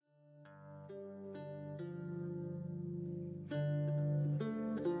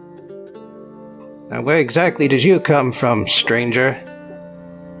Now, where exactly did you come from, stranger?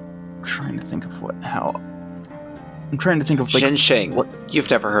 I'm trying to think of I'm trying to think of like... Xinsheng. What? You've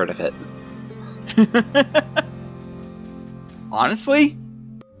never heard of it. Honestly,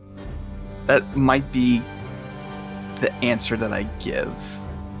 that might be the answer that I give.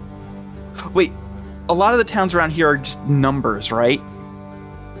 Wait, a lot of the towns around here are just numbers, right?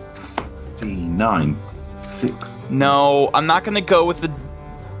 69. 6. No, I'm not going to go with the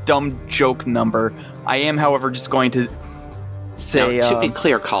dumb joke number. I am, however, just going to say... Now, to be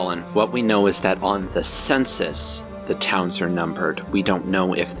clear, Colin, what we know is that on the census, the towns are numbered. We don't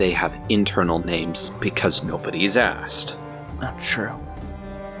know if they have internal names because nobody's asked. Not true.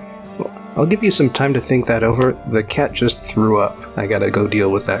 Well, I'll give you some time to think that over. The cat just threw up. I gotta go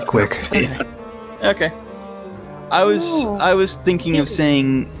deal with that quick. Okay. I was thinking of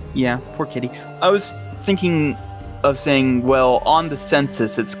saying... Yeah, poor kitty. I was thinking of saying, well, on the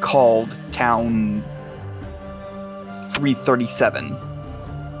census, it's called Town 337.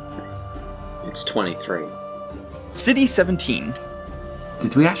 It's 23. City 17.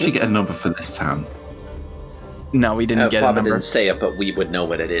 Did we actually get a number for this town? No, we didn't get a Baba number. didn't say it, but we would know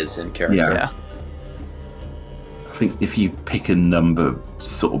what it is in character. Yeah. I think if you pick a number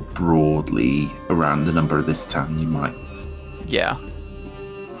sort of broadly around the number of this town, you might. Yeah.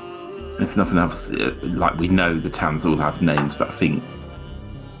 If nothing else, like we know the towns all have names, but I think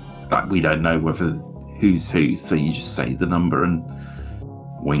that we don't know whether who's who, so you just say the number and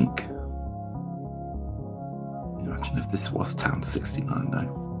wink. Imagine if this was Town 69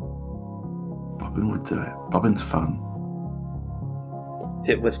 though. Bobbin would do it. Bobbin's fun. If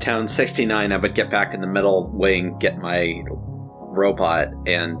it was Town 69, I would get back in the middle wing, get my robot,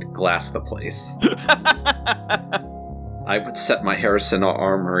 and glass the place. I would set my Harrison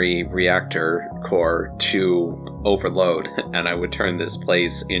Armory reactor core to overload, and I would turn this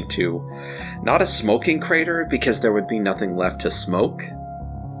place into not a smoking crater, because there would be nothing left to smoke.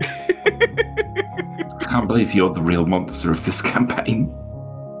 I can't believe you're the real monster of this campaign.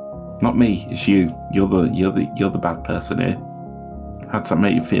 Not me, it's you. You're the bad person here. How does that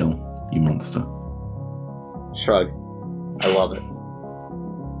make you feel, you monster? Shrug. I love it.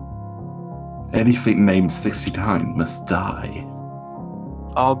 Anything named 69 must die.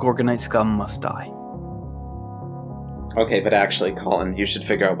 All Gorgonite scum must die. Okay, but actually, Colin, you should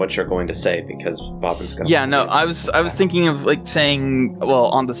figure out what you're going to say, because Bobbin's gonna... Yeah, no, I was thinking of like saying, well,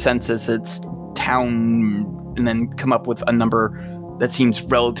 on the census it's town, and then come up with a number that seems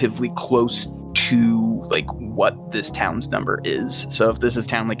relatively close to like what this town's number is. So if this is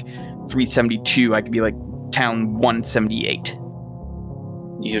town like 372, I could be like town 178.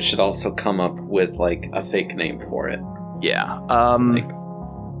 You should also come up with, like, a fake name for it. Yeah.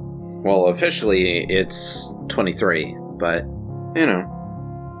 Well, officially, it's 23, but, you know.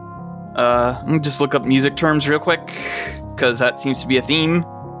 Let me just look up music terms real quick, because that seems to be a theme.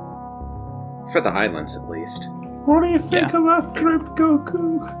 For the islands, at least. What do you think of that trip,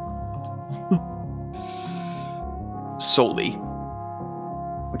 Goku? Solely.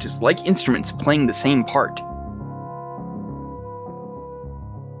 Which is like instruments playing the same part.